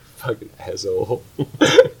Fucking asshole.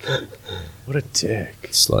 What a dick.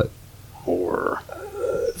 Slut. Whore.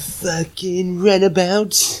 Fucking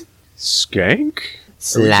runabout. Skank?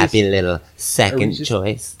 Slappy little second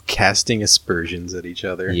choice. Casting aspersions at each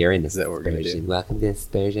other. You're in Is that what we're going to Aspersion. do? Welcome to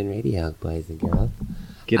Aspersion Radio, boys and girls.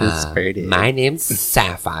 Get it started. My name's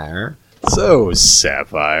Sapphire. So,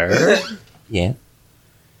 Sapphire. Yeah.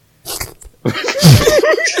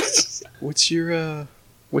 What's your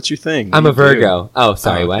thing? I'm a What do you do? Virgo. Oh,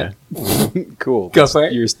 sorry, okay. what? Cool. Go for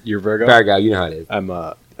it. You're Virgo? Virgo, you know how it is. I'm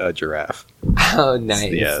a giraffe. Oh,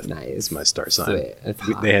 nice. Yeah, nice. it's my star sign. Sweet. That's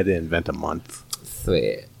hot. They had to invent a month.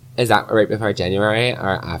 Sweet. Is that right before January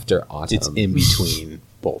or after autumn? It's in between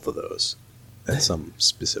both of those at some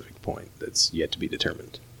specific point that's yet to be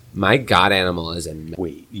determined. My god animal is a...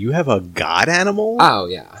 Wait, you have a god animal? Oh,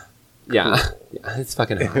 yeah. Yeah. Yeah, it's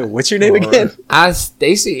fucking hot. What's your name again?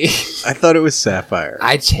 Stacy. I thought it was Sapphire.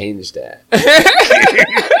 I changed it.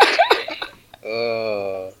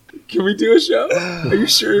 Can we do a show? Are you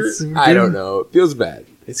sure? I don't know. It feels bad.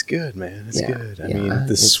 It's good, man. It's Yeah, good. I yeah, mean,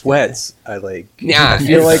 the it's sweats, I like. Yeah, I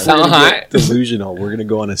feel it's like so we're gonna hot. get delusional. We're going to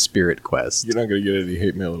go on a spirit quest. You're not going to get any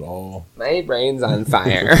hate mail at all. My brain's on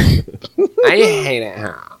fire. I hate it.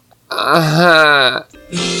 Uh-huh.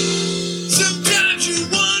 Sometimes you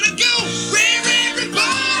wanna go where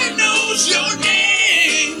everybody knows your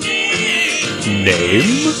name.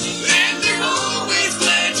 Name? And they're always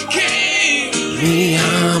glad you came. Mi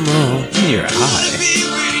amo. You're Wanna high. be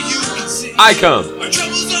where you can see I come. our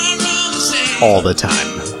troubles are all the same. All the time.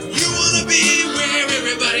 You wanna be where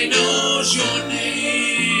everybody knows your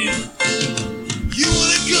name. You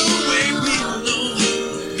wanna go where people know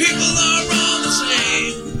people are all the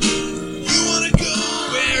same. You wanna go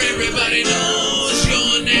where everybody knows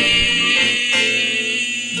your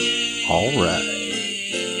name. All right.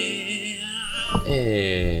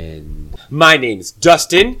 And my name's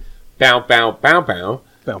Dustin. Bow, bow, bow, bow.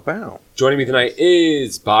 Bow, bow. Joining me tonight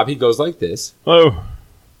is Bob. He goes like this. Hello.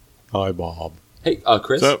 Hi, Bob. Hey,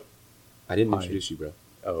 Chris. What's up? I didn't Hi. introduce you, bro.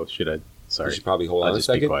 Oh, should I? Sorry. You should probably hold I'll on a just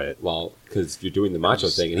be second. quiet. Well, because you're doing the Macho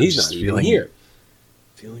just- thing, and I'm he's just not even feeling- here.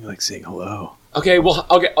 Feeling like saying hello. Okay, well,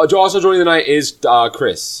 okay. Also joining tonight is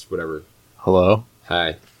Chris. Whatever. Hello?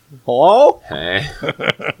 Hi. Hello? Hey.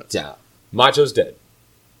 Yeah. Macho's dead.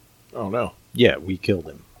 Oh, no. Yeah, we killed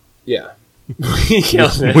him. Yeah. We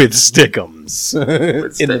killed him. With stickums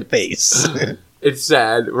in the stick- face. It's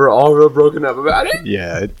sad. We're all real broken up about it.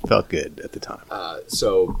 Yeah, it felt good at the time.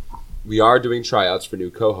 So we are doing tryouts for new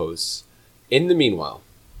co-hosts. In the meanwhile,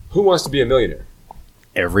 who wants to be a millionaire?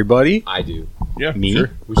 Everybody? I do. Yeah, Me?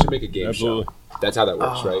 sure. We should make a game Absolutely. show. That's how that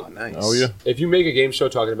works, right? Nice. Oh, yeah. If you make a game show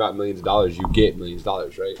talking about millions of dollars, you get millions of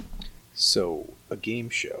dollars, right? So, a game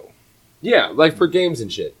show. Yeah, like for games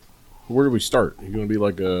and shit. Where do we start? Are you going to be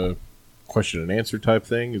like a question and answer type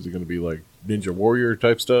thing? Is it going to be like Ninja Warrior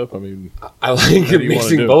type stuff? I mean, I like do you wanna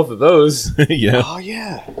mixing do? both of those, yeah. Oh,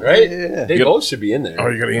 yeah. right? Yeah. They Yep. both should be in there. Oh,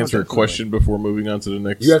 you got to answer a definitely. question before moving on to the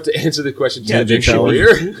next. You have to answer the question. Yeah, to there Ninja should,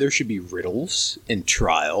 Warrior. be, there should be riddles and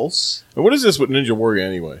trials. And what is this with Ninja Warrior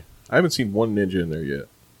anyway? I haven't seen one ninja in there yet.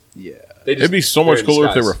 Yeah. They just- It'd be so they're much in cooler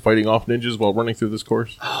if they disguise. were fighting off ninjas while running through this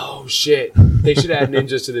course. Oh shit! They should add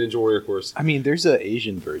ninjas to the Ninja Warrior course. I mean, there's an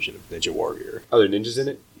Asian version of Ninja Warrior. Are there ninjas in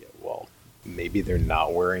it? Yeah, well, maybe they're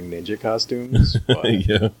not wearing ninja costumes, but,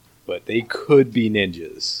 Yeah. but they could be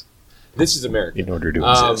ninjas This is America. in order to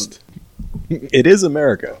Um, exist. It is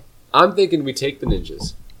America. I'm thinking we take the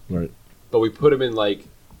ninjas, Right. but we put them in like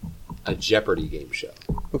a Jeopardy game show.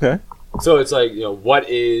 Okay. So it's like, what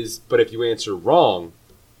is? But if you answer wrong,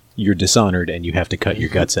 You're dishonored and you have to cut your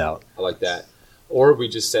guts out. I like that. Or we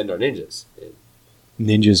just send our ninjas.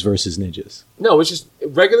 Ninjas versus ninjas. No, it's just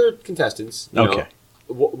regular contestants. you know. Okay.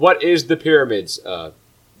 What is the pyramids,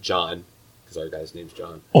 John? Because our guy's name's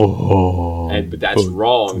John. Oh. But that's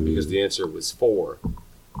wrong because the answer was 4.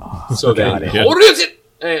 So got then, it. what is it?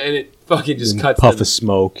 And it fucking just cuts puff them. of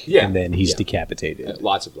smoke, Yeah, and then he's yeah. decapitated.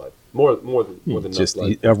 Lots of blood. More than Just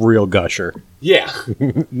enough blood. a real gusher, Yeah.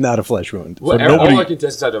 not a flesh wound. Well, nobody- all our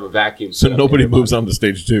contestants have to have a vacuum. So set up nobody in their moves body. on to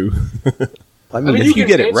stage 2. I I mean, mean, if you can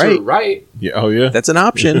get it answer right, Yeah. Oh, yeah. that's an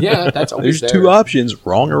option. Yeah, that's always There's there. 2 options,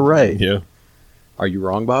 wrong or right. Yeah. Are you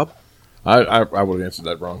wrong, Bob? I would have answered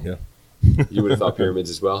that wrong, yeah. You would have thought pyramids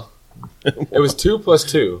as well. It was 2 plus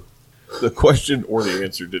 2. The question or the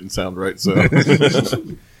answer didn't sound right, so.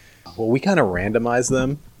 Well, we kind of randomize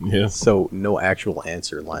them, Yeah. so no actual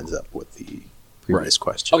answer lines up with the previous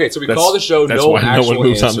question. Okay, so we That's- call the show That's No why no Actual one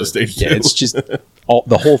moves Answer. on to stage 2. Yeah, it's just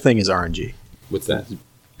the whole thing is RNG. What's that?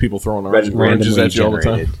 People throwing Red- oranges Randomly at you all the time.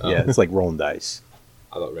 generated. Yeah, it's like rolling dice,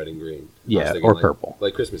 I thought red and green. I Yeah, was thinking or like- purple.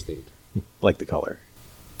 Like Christmas themed. like the color.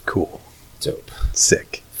 Cool. Dope.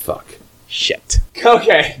 Sick. Fuck. Shit.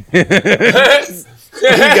 Okay. We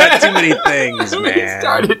got too many things, We man.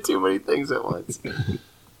 started too many things at once.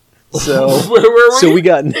 So, Where were we? so we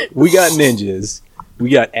got ninjas. We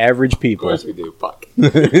got average Of people. course we do. Fuck.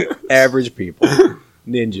 Average people.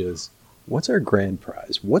 Ninjas. What's our grand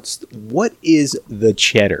prize? What is the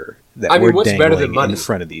cheddar that we're what's better than dangling money? in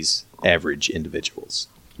front of these average individuals?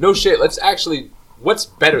 No shit. Let's actually. What's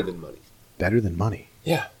better than money? Better than money.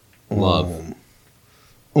 Yeah. Love.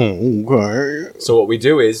 Okay. So what we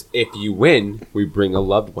do is, if you win, we bring a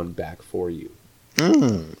loved one back for you.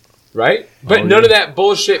 Right? But none of that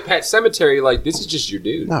bullshit pet cemetery. Like, this is just your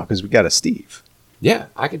dude. No, because we got a Steve. Yeah,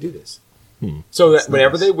 I can do this. So that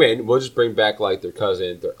whenever nice. they win, we'll just bring back like their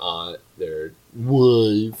cousin, their aunt, their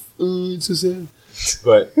wife. Oh, it's so sad.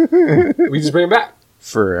 But we just bring them back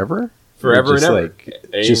Forever? forever Or and just ever. like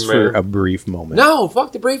just for a brief moment. No,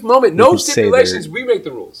 fuck the brief moment. We No could say stipulations. they're- We make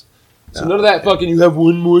the rules. So none of that fucking. You have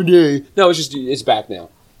one more day. No, it's just it's back now.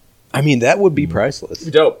 I mean, that would be priceless.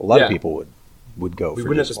 Dope. A lot Yeah. of people would go. We for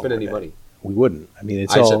wouldn't have to just spend one any more day. money. We wouldn't. I mean,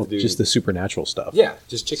 it's I just all have to do- just the supernatural stuff. Yeah,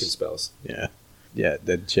 just chicken spells. Yeah. Yeah,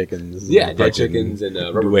 dead chickens. Yeah, dead chickens and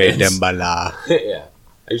rubber Due bands. Dembala. Yeah.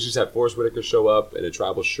 I used to just have Forrest Whitaker show up in a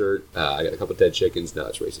tribal shirt. I got a couple dead chickens. No,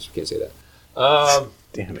 it's racist. We can't say that.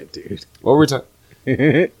 Damn it, dude. What were we talking?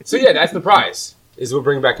 So yeah, that's the prize. Is we'll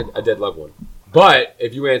bring back a dead loved one. But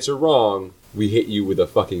if you answer wrong, we hit you with a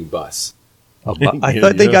fucking bus. I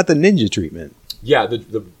thought they got the ninja treatment. Yeah,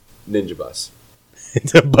 the ninja bus.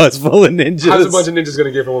 It's a bus full of ninjas. How's a bunch of ninjas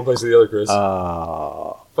gonna get from one place to the other, Chris?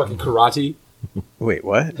 Uh, Fucking karate. wait,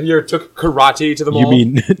 what? Have you ever took karate to the mall? You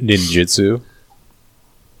mean ninjutsu?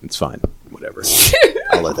 It's fine. Whatever.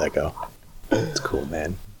 I'll let that go. It's cool,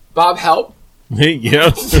 man. Bob, help? Yeah.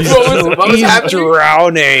 What was He's happening?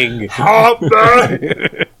 drowning.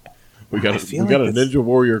 we got a feel we got like a that's- Ninja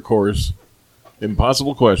Warrior course.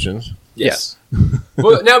 Impossible questions. Yes.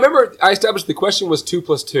 Well, now remember, I established the question was 2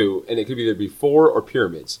 plus 2, and it could either be 4 or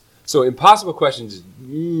pyramids. So impossible questions.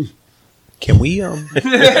 Can we Yeah.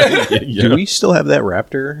 do we still have that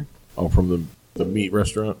raptor? Oh, from the meat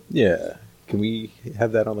restaurant. Yeah. Can we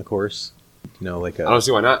have that on the course? You know, like I don't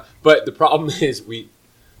see why not. But the problem is we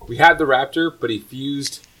had the raptor, but he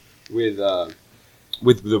fused with the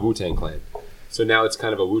Wu-Tang Clan. So now it's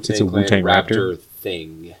kind of a Wu-Tang It's a Clan Wu-Tang raptor raptor?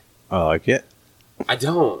 thing. I like it. I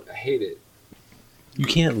don't. I hate it. You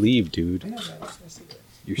can't leave, dude.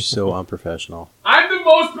 You're so unprofessional. I'm the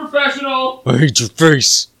most professional. I hate your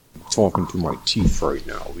face. Talking to my teeth right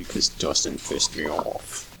now because Dustin pissed me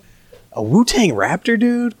off. A Wu-Tang raptor,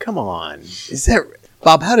 dude? Come on. Is that...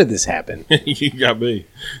 Bob, how did this happen? You got me.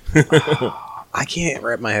 I can't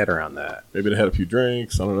wrap my head around that. Maybe they had a few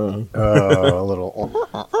drinks. I don't know. A little...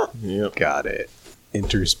 Yep. Got it.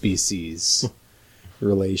 Interspecies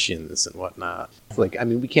relations and whatnot. Like, I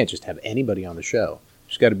mean, we can't just have anybody on the show.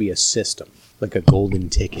 There's got to be a system, like a golden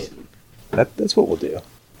ticket. That's what we'll do.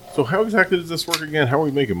 So how exactly does this work again? How are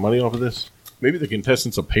we making money off of this? Maybe the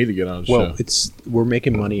contestants will pay to get on the Well, show. we're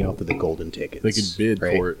making money off of the golden tickets. They can bid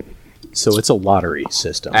right? for it. So it's a lottery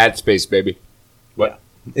system. Ad space, baby. What?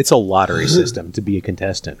 It's a lottery system to be a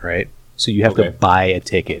contestant, right? So you have to Okay. buy a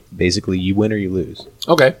ticket. Basically, you win or you lose.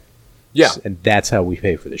 Okay. Yeah. And that's how we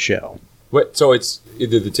pay for the show. What? So it's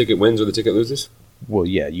either the ticket wins or the ticket loses? Well,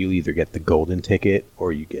 yeah, you either get the golden ticket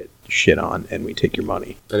or you get shit on and we take your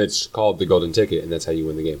money. And it's called the golden ticket, and that's how you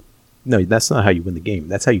win the game. No, that's not how you win the game.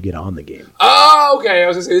 That's how you get on the game. Oh, okay. I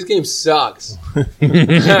was going to say, this game sucks. All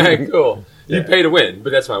right, cool. You Yeah. pay to win,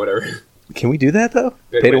 but that's fine, whatever. Can we do that, though?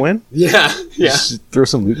 Pay to win? Yeah, yeah. Just throw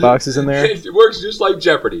some loot boxes in there? It works just like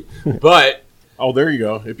Jeopardy, but Oh, there you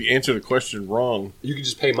go. If you answer the question wrong, you can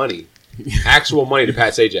just pay money. Actual money to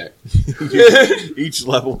Pat Sajak. each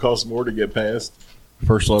level costs more to get past.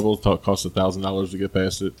 First level costs $1,000 to get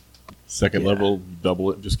past it. Second Yeah. level,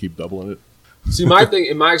 double it. Just keep doubling it. See, my thing,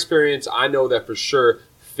 in my experience, I know that for sure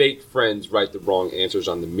fake friends write the wrong answers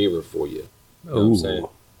on the mirror for you. You know what I'm saying?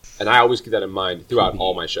 And I always keep that in mind throughout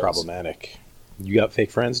all my shows. Problematic. You got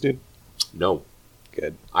fake friends, dude? No,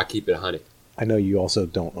 Good. I keep it 100. I know you also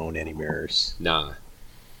don't own any mirrors. Nah,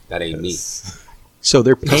 that ain't me. So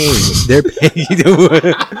they're paying. They're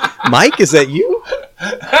paying. Mike, is that you?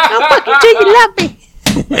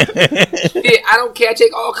 Sit, I don't care. I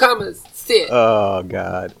take all comers. Sit. Oh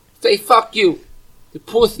God, Say fuck you. The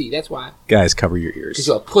pussy, that's why. guys, cover your Because ears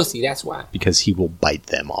you're a pussy, that's why. because he will bite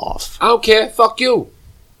them off. I don't care. Fuck you.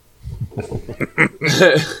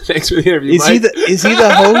 Thanks for the interview, Is Mike. he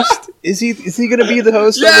the host? Is he going to be the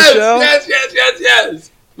host of the show?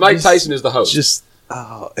 Yes. Mike Just- Tyson is the host. Just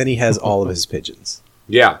and he has all of his pigeons.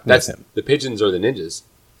 yeah, that's him. the pigeons are the ninjas.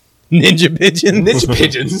 Ninja pigeons. Ninja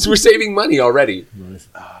pigeons. We're saving money already. Nice.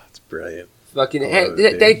 Ah, it's brilliant. Fucking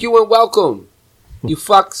dude. thank you and welcome. You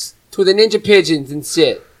fucks to the ninja pigeons and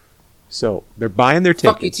shit. So they're buying their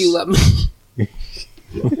tickets. Fuck you too, love me.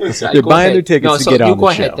 They're buying their tickets to get on you go the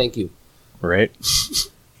ahead, show. thank you. Right?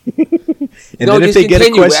 And then if they get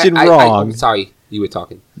a question wrong... I'm sorry, you were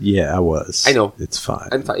talking. Yeah, I was. I know. It's fine.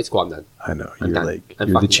 It's cool, I'm done. I know. I'm You're done. like, I'm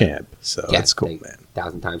you're the fucking champ. So Yeah, that's cool, thank- man.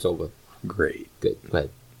 1,000 times over. Great. Good, go ahead.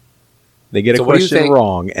 They get So a what do you question think?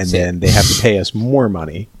 wrong, and Say it. then they have to pay us more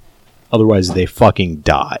money. Otherwise, they fucking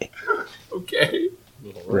die. Okay.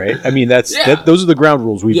 Right? I mean, Yeah. those are the ground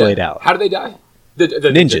rules we've laid out. How do they die? The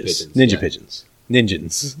Ninjas. Ninja yeah. pigeons.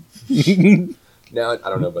 Ninjans. No, I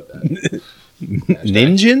don't know about that.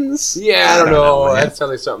 Ninjans? Yeah, I don't know. man. That sounds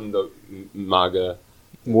like something the MAGA.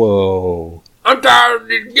 Whoa. I'm tired of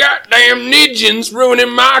these goddamn ninjas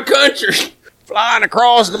ruining my country. Flying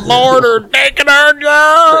across the border, taking our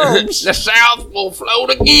jobs. The South will float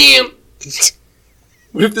again.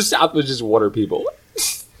 What if the South was just water people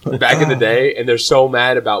back in the day, and they're so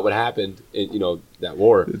mad about what happened in that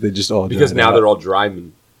war They just all because now they're all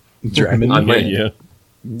drymen driving on land Yeah.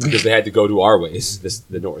 because they had to go to our ways,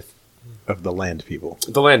 the North, of the land people.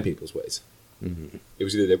 the land people's ways. It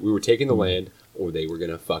was either that we were taking the land or they were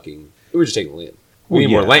gonna we were just taking the land. We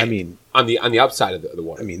need more land. I mean, on the upside of the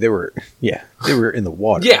water. they were in the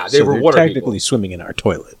water. Yeah, they were they're water technically people. swimming in our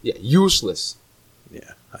toilet. Yeah, useless,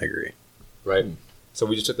 Yeah, I agree. right? So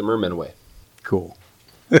we just took the mermen away. Cool.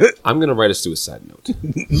 I'm gonna write a suicide note.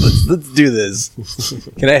 Let's do this.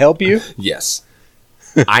 Can I help you? Yes.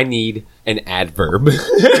 I need an adverb.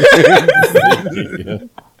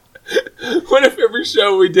 What if every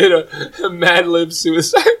show we did a Mad Lib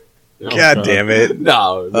suicide? God damn it.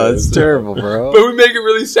 No. It's terrible, bro. But we make it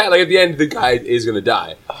really sad. Like at the end, the guy is going to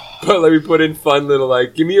die. But like we put in fun little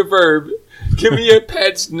like, give me a verb. Give me a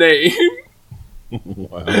pet's name.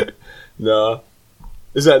 Wow. No.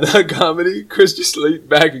 Is that not comedy? Chris just leaned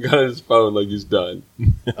back and got on his phone like he's done.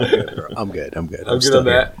 I'm good. I'm good still on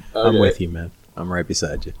that. here. I'm Okay. with you, man. I'm right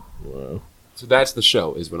beside you. Wow. So that's the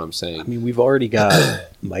show, is what I'm I saying. mean, we've already got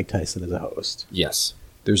Mike Tyson as a host. Yes.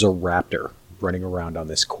 There's a raptor running around on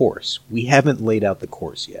this course. We haven't laid out the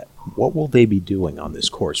course yet. What will they be doing on this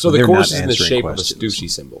course? So when the they're course not is in the answering shape questions? of a Stussy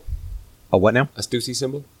symbol. A what now? A Stussy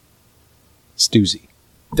symbol? Stoozy.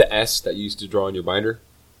 The S that you used to draw on your binder?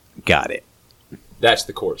 Got it. That's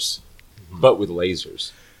the course. But with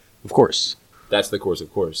lasers. Of course. That's the course,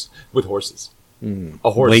 of course. With horses. Mm.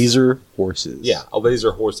 A horse. Laser horses. Yeah, a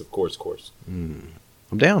laser horse, of course. I'm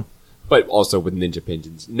down. But also with ninja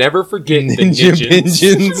pigeons. Never forget the Ninja ninjas.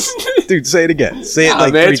 pigeons. Dude, say it again. Say it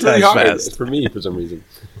like man, 3 it's really times hard fast. for me for some reason.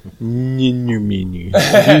 Ninja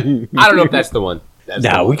I don't know if that's the one. That's the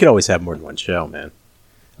Nah, one. we could always have more than one show, man.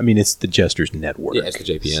 I mean, it's the Jesters Network. Yeah, it's the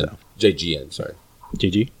JPN. So. JGN, sorry.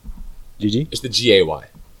 GG? GG? It's the GAY.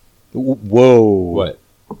 Whoa. What?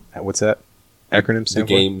 What's that? Acronym The stand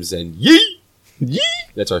for? games and yee! Yee!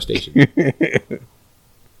 That's our station.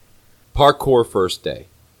 Parkour first day.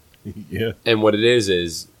 Yeah. And what it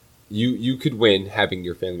is you could win having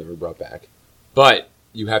your family member brought back, but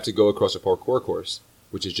you have to go across a parkour course,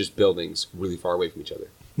 which is just buildings really far away from each other.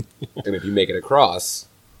 And if you make it across,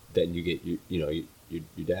 then you get your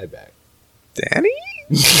dad back. Danny?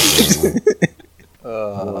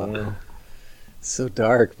 So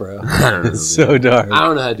dark, bro. It's so dark. I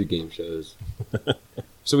don't know how to do game shows.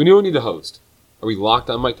 So we know we need a host. Are we locked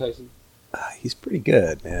on Mike Tyson? He's pretty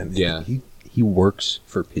good, man. Yeah. He works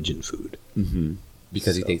for pigeon food. Mm-hmm.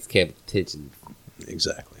 Because he thinks camp pigeons.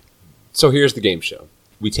 Exactly. So here's the game show.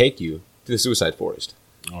 We take you to the suicide forest.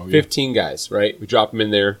 Oh, yeah. 15 guys, right? We drop them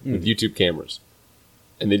in there with YouTube cameras.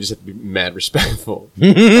 And they just have to be mad respectful.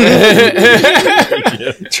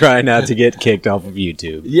 Try not to get kicked off of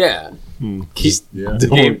YouTube. Yeah. Yeah.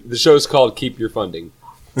 The show's called Keep Your Funding.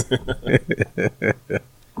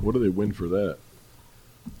 What do they win for that?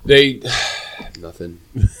 They... nothing.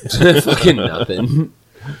 Fucking nothing.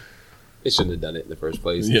 They shouldn't have done it in the first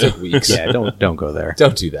place. It Yeah. took weeks. Yeah, don't go there.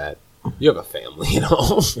 Don't do that. You have a family,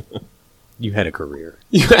 You had a career.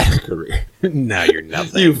 You had a career. Now you're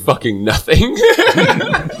nothing. You fucking nothing.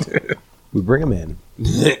 We bring them in,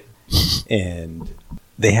 and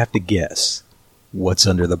they have to guess what's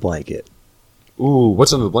under the blanket. Ooh,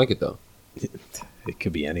 what's under the blanket, though? It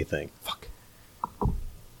could be anything. Fuck.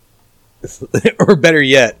 Or better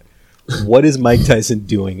yet, what is Mike Tyson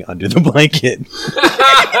doing under the blanket?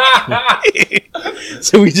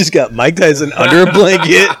 So we just got Mike Tyson under a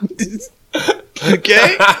blanket.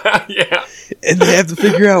 Okay? Yeah. And they have to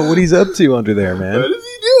figure out what he's up to under there, man. What is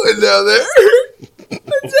he doing down there?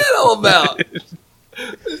 What's that all about?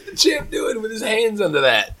 What's the champ doing with his hands under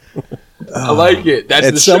that? I like it. That's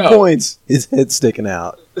At the some show. points, his head's sticking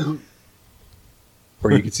out.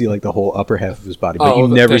 Or you can see like the whole upper half of his body, but you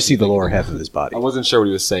never see the lower half of his body. I wasn't sure what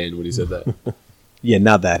he was saying when he said that. Yeah,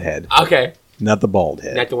 not that head. Okay. Not the bald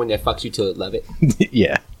head. Not the one that fucks you till it love it.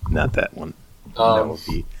 Yeah, not that one. That would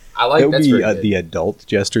be, I like that would that's be very good. the adult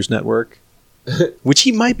Jesters Network, which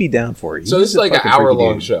he might be down for. So this He's is like a an fucking freaky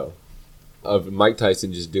hour-long dude. show of Mike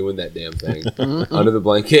Tyson just doing that damn thing under the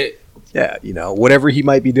blanket. Yeah, whatever he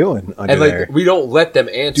might be doing under And like there. we don't let them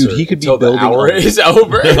answer Dude, he could be until the building hour a- is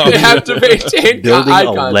over. They have to maintain Building eye a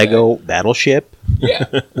contact. Lego battleship, Yeah,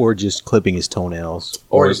 or just clipping his toenails,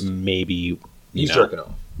 Or or he's- maybe he's know, jerking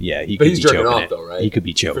off. Yeah, he But could he's be jerking choking off it. though, right? He could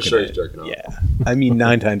be choking. For sure it. he's jerking off. Yeah, I mean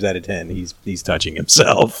 9 times out of 10, he's touching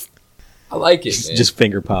himself, I like it, man. just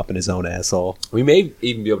finger popping his own asshole. We may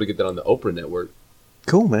even be able to get that on the Oprah network.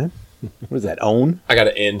 Cool, man. What is that? OWN? I got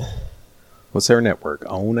to end. What's their network?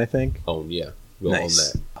 OWN, I think. Own, yeah. We'll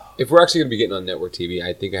Nice. own that. If we're actually going to be getting on network TV,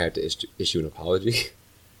 I think I have to issue an apology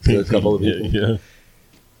to a couple of people. Yeah.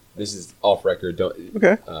 This is off record. Don't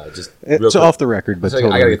Okay. just real It's quick. off the record, but So I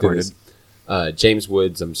totally gotta get through recorded. this. James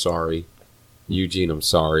Woods, I'm sorry. Eugene, I'm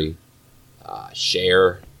sorry.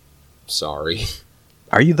 Cher, sorry.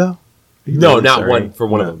 Are you though? Are you No, really not sorry? one for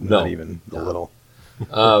one of them. Not No. even a No. little.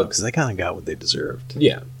 Uh, Because they kind of got what they deserved.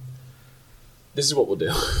 yeah. This is what we'll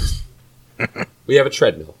do. We have a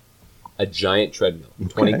treadmill, a giant treadmill,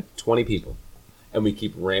 20, Okay. 20 people, and we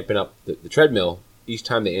keep ramping up the treadmill each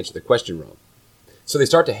time they answer the question wrong. So they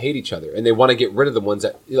start to hate each other, and they want to get rid of the ones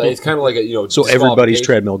that it's kind of like a So everybody's disqualification.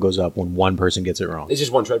 treadmill goes up when one person gets it wrong. It's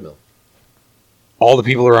just one treadmill All the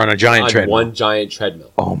people are on a giant on treadmill. one giant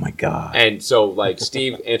treadmill. Oh my god! And so, like,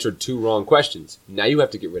 Steve answered 2 wrong questions. Now you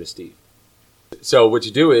have to get rid of Steve. So what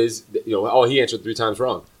you do is, he answered 3 times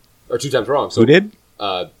wrong, or 2 times wrong. So Who did?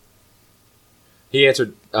 he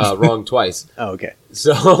answered wrong twice. Oh, okay.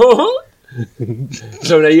 So,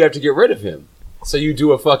 so now you have to get rid of him. So you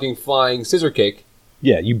do a fucking flying scissor kick.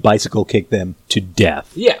 Yeah, you bicycle kick them to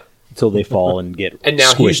death Yeah. until they fall and get And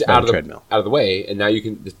now squished he's by out the of treadmill. out of the way, and now you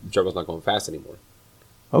can. The treadmill's not going fast anymore.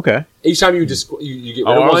 Okay. Each time you just you get rid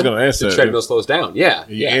Oh, of I was one, gonna ask the that. treadmill slows down. Yeah.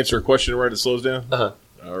 You yeah. answer a question right, it slows down? Uh-huh.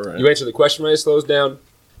 All right. You answer the question right, it slows down.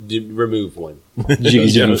 Remove one.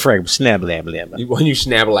 You frag snap blab blab. When you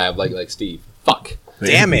snabblab like Steve. Fuck.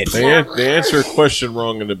 Damn it. They answer a question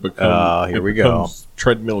wrong and it becomes, Here we go.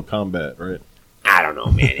 treadmill combat, right? I don't know,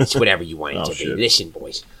 man. It's whatever you want it Oh, to be. shit. Listen,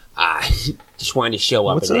 boys. Just wanted to show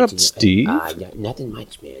up. What's and let up, you know- Steve? Nothing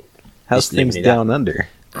much, man. How's Just living things it up. down under?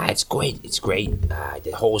 It's great. It's great.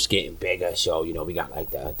 The hole's getting bigger, so we got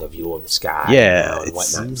like the view of the sky. Yeah, and it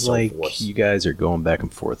whatnot and seems so like forth. you guys are going back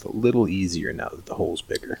and forth a little easier now that the hole's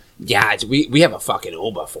bigger. Yeah, we have a fucking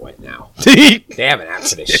Uber for it now. They have an app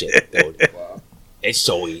for this shit, dude. It's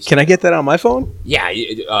so easy. Can I get that on my phone? Yeah,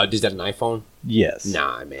 is that an iPhone? Yes.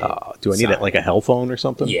 Nah, man. Do I need Sorry. like a hell phone or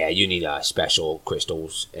something? Yeah, you need special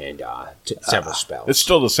crystals and several spells. It's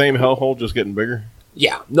still the same hellhole, just getting bigger.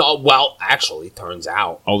 Yeah. No, well, actually, turns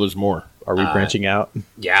out, Oh, there's more. Are we branching out?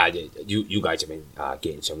 yeah, you guys have been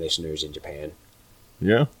getting some listeners in Japan,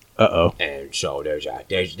 Yeah. Uh-oh. and so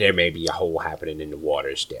there may be a hole happening in the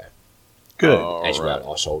waters there Good. as All well. right.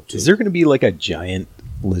 Also, too. Is there going to be like a giant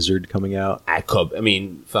lizard coming out?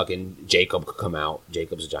 Fucking Jacob could come out.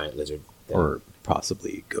 Jacob's a giant lizard. Or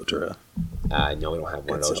possibly Gotara? No, we don't have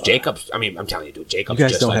one of those. Godzilla. Jacob's. I'm telling you, dude. You Jacob's guys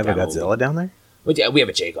just don't like have a that Godzilla movie. down there? But yeah, we have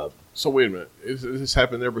a Jacob. So wait a minute. Is this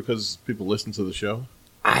happened there because people listen to the show?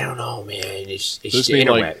 I don't know, man. It's Does this the mean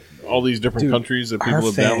internet. like all these different Dude, countries that our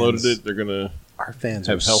people have downloaded fans- it, they're gonna Our fans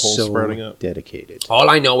Have are hellholes so sprouting up? dedicated. All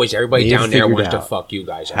I know is everybody They've down there figured wants to out fuck you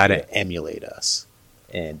guys. How up to here. emulate us.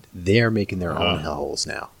 And they're making their own hellholes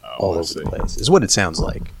now. all I over see. the place. Is what it sounds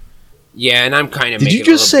like. Yeah, and I'm kind of Did you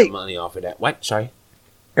making just a little say- bit of money off of that. What? Sorry.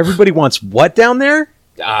 Everybody wants what down there?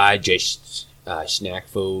 Just snack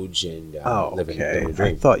foods and Oh, living okay. the I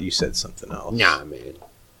dream. thought you said something else. Nah, man.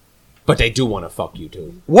 But they do want to fuck you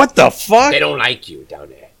too. What the fuck? They don't like you down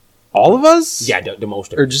there. All of us? Yeah, the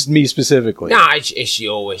most of Or them. just me specifically? Nah, it's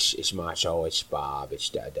you, it's Macho, it's Bob, it's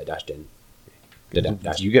the Dustin.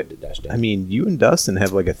 You get. the Dustin. I mean, you and Dustin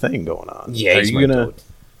have like a thing going on. Yeah, Are he's you my gonna? dude.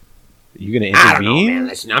 You gonna I don't know, intervene? man.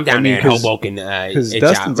 Listen, I'm down I mean, there in 'cause- Hoboken. 'cause It's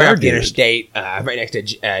Dustin's right our off the dude. interstate, right next to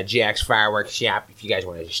GX Fireworks Shop. If you guys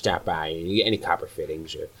want to stop by, you get any copper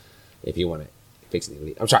fittings, or if you want to fix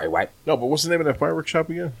anything. I'm sorry, what? No, but what's the name of that fireworks shop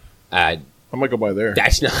again? Uh, I might go by there.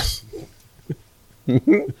 that's not.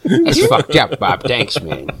 That's fucked up, Bob. Thanks,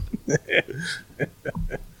 man.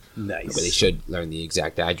 Nice. But they should learn the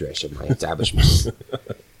exact address of my establishment.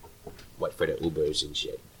 What for the Ubers and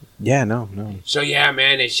shit. Yeah, no. So yeah,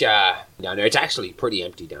 man, it's down there. It's actually pretty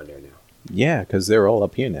empty down there now. Yeah, because they're all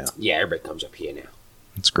up here now. Yeah, everybody comes up here now.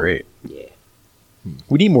 That's great. Yeah.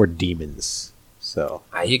 We need more demons. So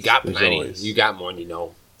You got There's plenty. always- You got more than you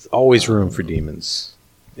know. there's always room for demons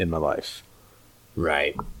in my life.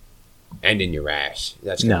 Right. And in your ass.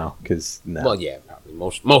 That's No, because no. Well, yeah, probably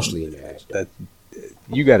mostly in your ass. That,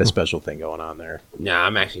 you got a special thing going on there. Nah,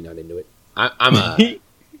 I'm actually not into it. I'm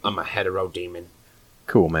a hetero demon.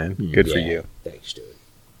 Cool, man. Good for Yeah, you. Thanks, dude.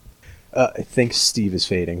 I think Steve is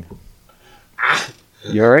fading.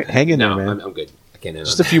 You all right? Hang in No, there, man. I'm good. I can't end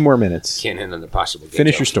Just on a few more minutes. Can't end on the possible. good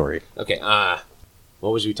Finish joke. your story. Okay. What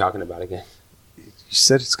was we talking about again? You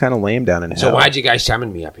said it's kind of lame down in hell. So why'd you guys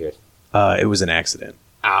summon me up here? It was an accident.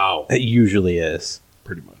 Oh. It usually is.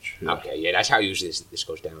 Pretty much. Yeah. Okay. Yeah, that's how usually this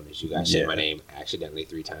goes down. Is you guys say Yeah. my name accidentally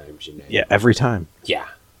 3 times. And then, Yeah, every time. Yeah.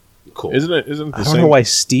 Cool. Isn't it the I don't same? know why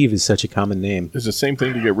Steve is such a common name. It's the same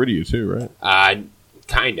thing to get rid of you too, right?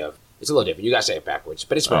 Kind of. It's a little different. You gotta say it backwards,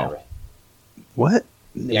 but it's Oh. whatever. What?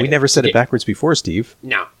 Yeah, we never said okay. it backwards before, Steve.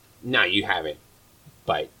 No, you haven't.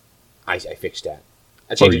 But I fixed that.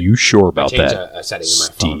 I Are changed it. you sure I about changed that, a setting in my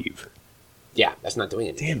phone. Steve? Yeah, that's not doing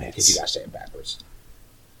anything. Damn it. Because you gotta say it backwards.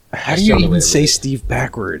 How That's do you the only way even to say read it. Steve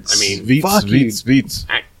backwards? I mean, Veets, fuck you. Veets.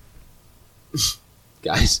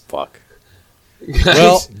 Guys. Fuck.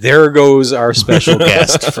 Well, there goes our special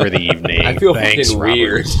guest for the evening. I feel Thanks, fucking Robert.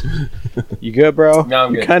 weird. You good, bro? No,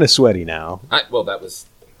 I'm You're good. kind of sweaty now. Well, that was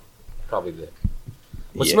probably the.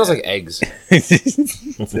 What Yeah. smells like eggs?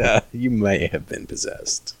 You may have been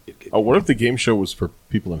possessed. Oh, what if the game show was for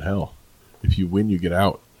people in hell? If you win, you get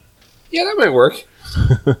out. Yeah, that might work.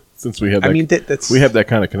 Since we have, that, I mean, that's we have that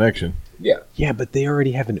kind of connection. Yeah. Yeah, but they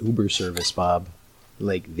already have an Uber service, Bob.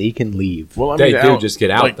 Like they can leave. Well, I They mean, do just get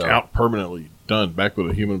out, like, though. out permanently, done, back with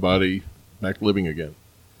a human body, back living again.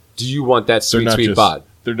 Do you want that They're sweet, not sweet just, bod?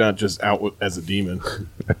 They're not just out as a demon.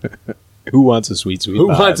 Who wants a sweet, sweet? Who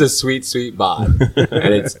bod? wants a sweet, sweet bod?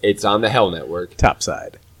 And it's on the Hell Network. top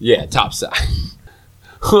side? Yeah, top side.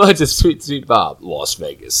 Who wants a sweet, sweet bob? Las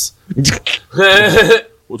Vegas.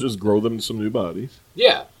 We'll just grow them some new bodies.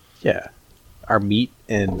 Yeah. Yeah, our meat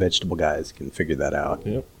and vegetable guys can figure that out.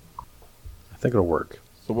 Yep. I think it'll work.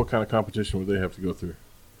 So what kind of competition would they have to go through?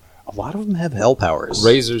 A lot of them have hell powers.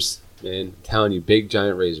 Razors, man. I'm telling you, big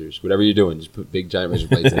giant razors. Whatever you're doing, just put big giant razor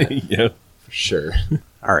blades in it. Yeah. For sure.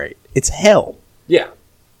 All right, it's hell. Yeah.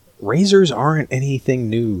 Razors aren't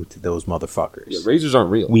anything new to those motherfuckers. Yeah, razors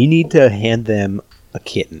aren't real. We need to hand them a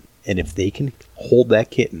kitten, and if they can hold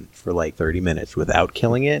that kitten for like 30 minutes without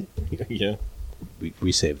killing it, Yeah.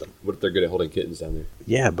 we save them. What if they're good at holding kittens down there?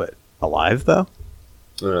 Yeah, but alive though?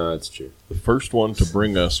 That's true. The first one to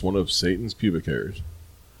bring us one of Satan's pubic hairs.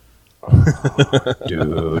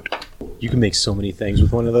 Dude, you can make so many things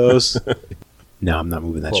with one of those. No, I'm not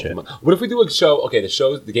moving that Pull up shit. the mic. What if we do a show? Okay,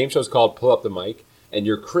 the game show's called Pull Up the Mic, and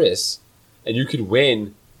you're Chris, and you could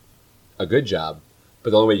win a good job, but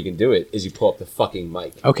the only way you can do it is you pull up the fucking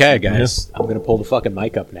mic. Okay, guys, I'm gonna pull the fucking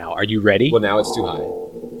mic up now. Are you ready? Well, now it's too high.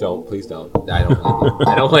 Please don't. I don't like it.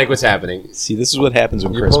 I don't like what's happening. See, this is what happens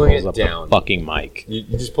when You're Chris pulling pulls it up down. the fucking mic. You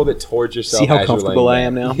just pulled it towards yourself. See how as you're comfortable laying I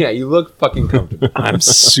am back. now? Yeah, you look fucking comfortable. I'm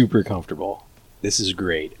super comfortable. This is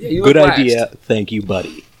great. Yeah, you Good look idea. relaxed. Thank you,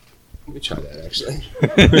 buddy. Let me try that actually.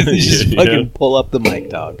 Just Yeah. fucking pull up the mic,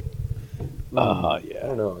 dog. I Yeah.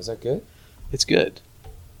 don't know. Is that good? It's good.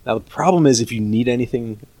 Now, the problem is if you need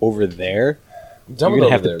anything over there, I'm you're going to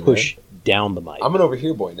have to push down the mic. I'm an over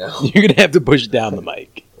here boy now. You're going to have to push down the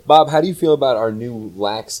mic. Bob, how do you feel about our new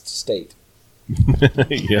laxed state?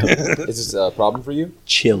 Yeah. Is this a problem for you?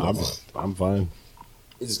 Chill. I'm fine.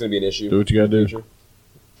 Is this going to be an issue? Do what you gotta in the do. future?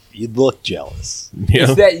 You look jealous. Yeah.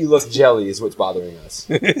 It's that you look jelly is what's bothering us.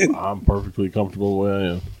 I'm perfectly comfortable the way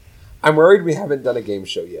I am. I'm worried we haven't done a game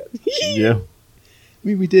show yet. Yeah. I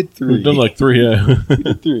mean, we did 3. We've done like 3, yeah. We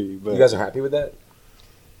did 3, but You guys are happy with that?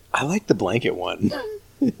 I like the blanket one.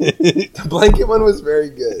 The blanket one was very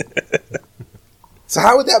good. So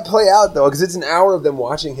how would that play out, though? Because it's an hour of them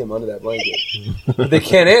watching him under that blanket. But they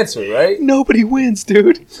can't answer, right? Nobody wins,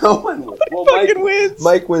 dude. No one wins. Well, fucking wins.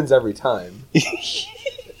 Mike wins every time.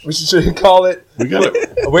 We should call it. We got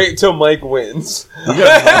Wait till Mike wins.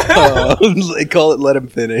 They call it let him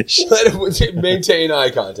finish. Let him maintain eye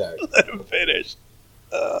contact. Let him finish.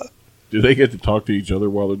 Do they get to talk to each other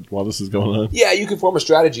while this is going on? Yeah, you can form a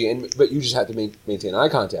strategy, but you just have to maintain eye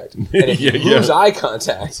contact. And if you Yeah. lose eye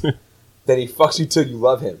contact, then he fucks you till you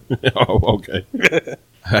love him. Oh, okay.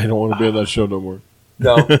 I don't want to be on that show no more.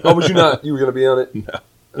 No. Oh, would you not? You were going to be on it? No.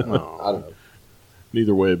 I don't know.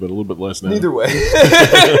 Neither way, but a little bit less now. Neither way.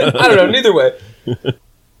 I don't know. Neither way.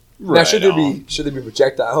 Now, should there be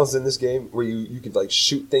projectiles in this game where you could like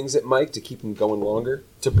shoot things at Mike to keep him going longer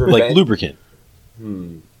to prevent like lubricant?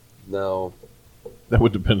 No, That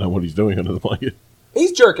would depend on what he's doing under the blanket.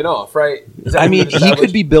 he's jerking off, right? I mean, he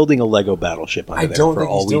could be building a Lego battleship under I there don't for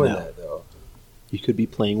think all he's we doing know. that though. He could be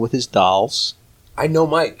playing with his dolls. I know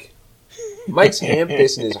Mike. Mike's hand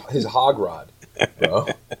pissing his hog rod, bro,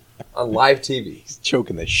 on live TV. He's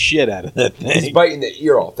choking the shit out of that He's thing. biting the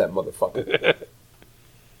ear off that motherfucker.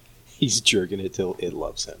 He's jerking it till it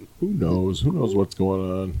loves him. Who knows? Who knows what's going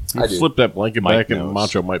on? I You do. flip that blanket Mike back and knows.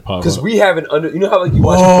 Macho might pop Because up. we have an under. You know how like you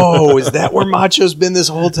watch. Oh, is that where Macho's been this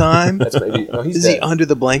whole time? That's maybe. No, he's Is he dead. under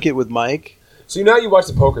the blanket with Mike? So you know how you watch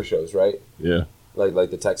the poker shows, right? Yeah. Like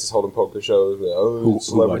the Texas Hold'em poker shows. With, Who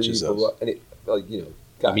celebrity, watches blah, those? blah, and it, like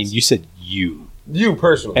guys. I mean, you said you you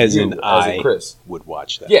personally, as you, in as I in Chris. would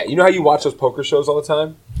watch that. Yeah, you know how you watch those poker shows all the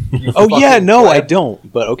time. You Oh yeah, fucking no, I grab-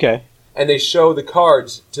 don't. But okay. And they show the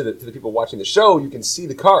cards to the people watching the show. You can see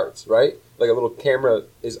the cards, right? Like a little camera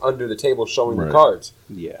is under the table showing the Right. cards.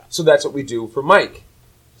 Yeah. So that's what we do for Mike.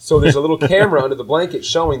 So there's a little camera under the blanket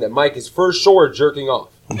showing that Mike is for sure jerking off.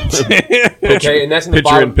 Okay, and that's in the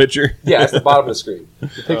Picture bottom. in picture. Yeah, that's the bottom of the screen. The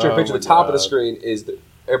picture in Oh picture. my The top of the God. screen is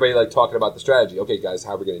everybody like talking about the strategy. Okay, guys,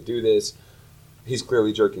 how are we going to do this? He's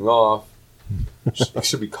clearly jerking off.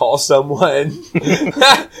 Should we call someone?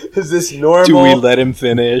 Is this normal? Do we let him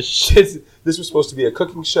finish? This was supposed to be a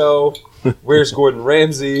cooking show. Where's Gordon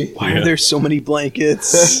Ramsay? Why are there so many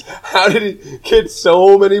blankets? How did he get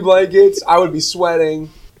so many blankets? I would be sweating.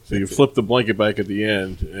 So you flip the blanket back at the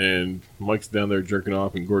end, and Mike's down there jerking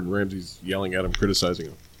off, and Gordon Ramsay's yelling at him, criticizing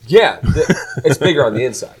him. Yeah, it's bigger on the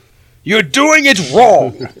inside. You're doing it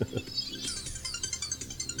wrong.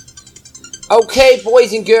 Okay,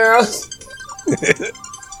 boys and girls.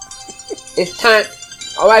 It's time.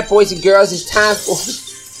 All right, boys and girls, it's time for.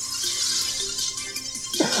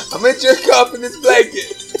 I'm gonna jerk off in this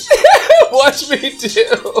blanket. Watch me do.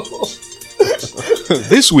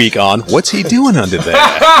 This week on What's He Doing Under There?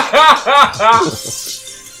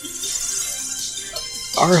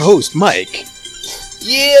 Our host, Mike,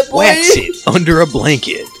 Yeah, boy. whacks it under a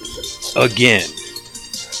blanket. Again.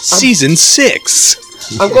 Season 6.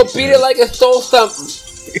 I'm gonna beat it like I stole something.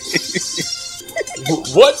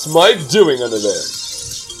 What's Mike doing under there?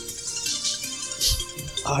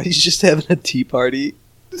 Oh, he's just having a tea party.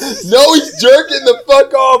 No, he's jerking the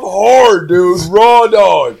fuck off hard, dude. Raw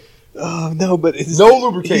dog. Oh, no, but it's, No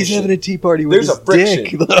lubrication. he's having a tea party with There's his a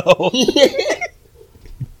friction. dick, though.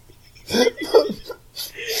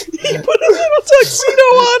 He put a little tuxedo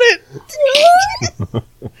on it.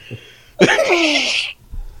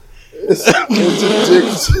 It's a dick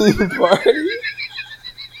tea party.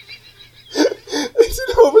 It's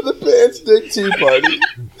an over the pants dick tea party.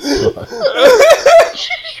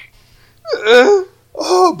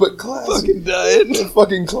 Oh, but classy. Fucking dying.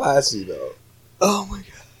 Fucking classy though. Oh my god.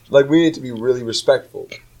 Like we need to be really respectful.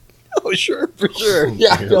 Oh, sure, for sure.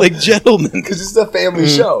 Yeah, Like gentlemen. because this is a family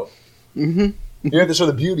show. Mm-hmm. You have to show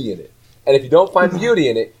the beauty in it, and if you don't find beauty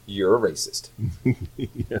in it, you're a racist.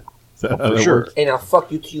 Yeah. Is that how For that sure. works? And I'll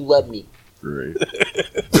fuck you till you love me. Great.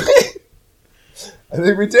 I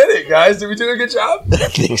think we did it, guys. Did we do a good job? I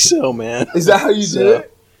think so, man. Is that how you do So-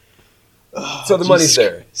 it? So the money's Jesus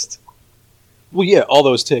there. Christ. Well, yeah, all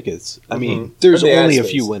those tickets. I mean, Mhm. there's And the ad only a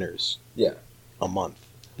space. few winners Yeah. a month.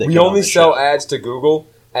 that We get on only the sell show. ads to Google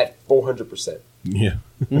at 400%. Yeah.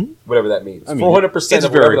 Whatever that means. I mean, 400% it's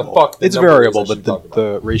of whatever variable. the fuck the It's number is variable, I but should talk about.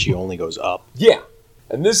 the ratio only goes up. Yeah.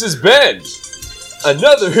 And this has been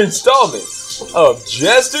another installment of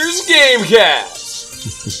Jesters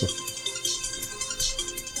Gamecast.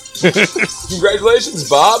 Congratulations,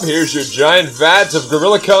 Bob. Here's your giant vat of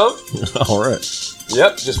Gorilla Cum. All right.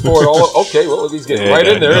 Yep, just pour it all. Okay, well, he's getting right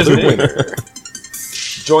in there, isn't he? Winner.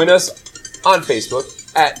 Join us on Facebook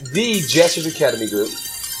at the Jesters Academy Group.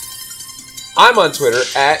 I'm on Twitter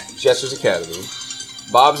at Jesters Academy.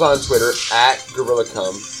 Bob's on Twitter at Gorilla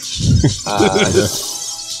Cum.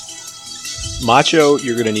 Macho,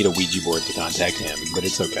 you're going to need a Ouija board to contact him, but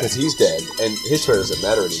it's okay. Because he's dead, and his Twitter doesn't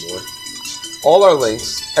matter anymore. All our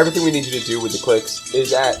links, everything we need you to do with the clicks,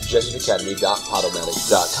 is at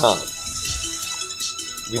jesusacademy.podomatic.com.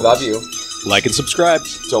 We love you. Like and subscribe.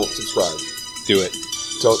 Don't subscribe. Do it.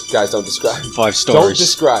 Don't subscribe. 5 stars. Don't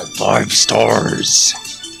describe. 5 stars.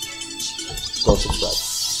 Don't subscribe.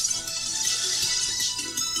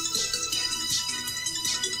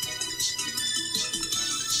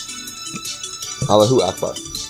 Allahu Akbar.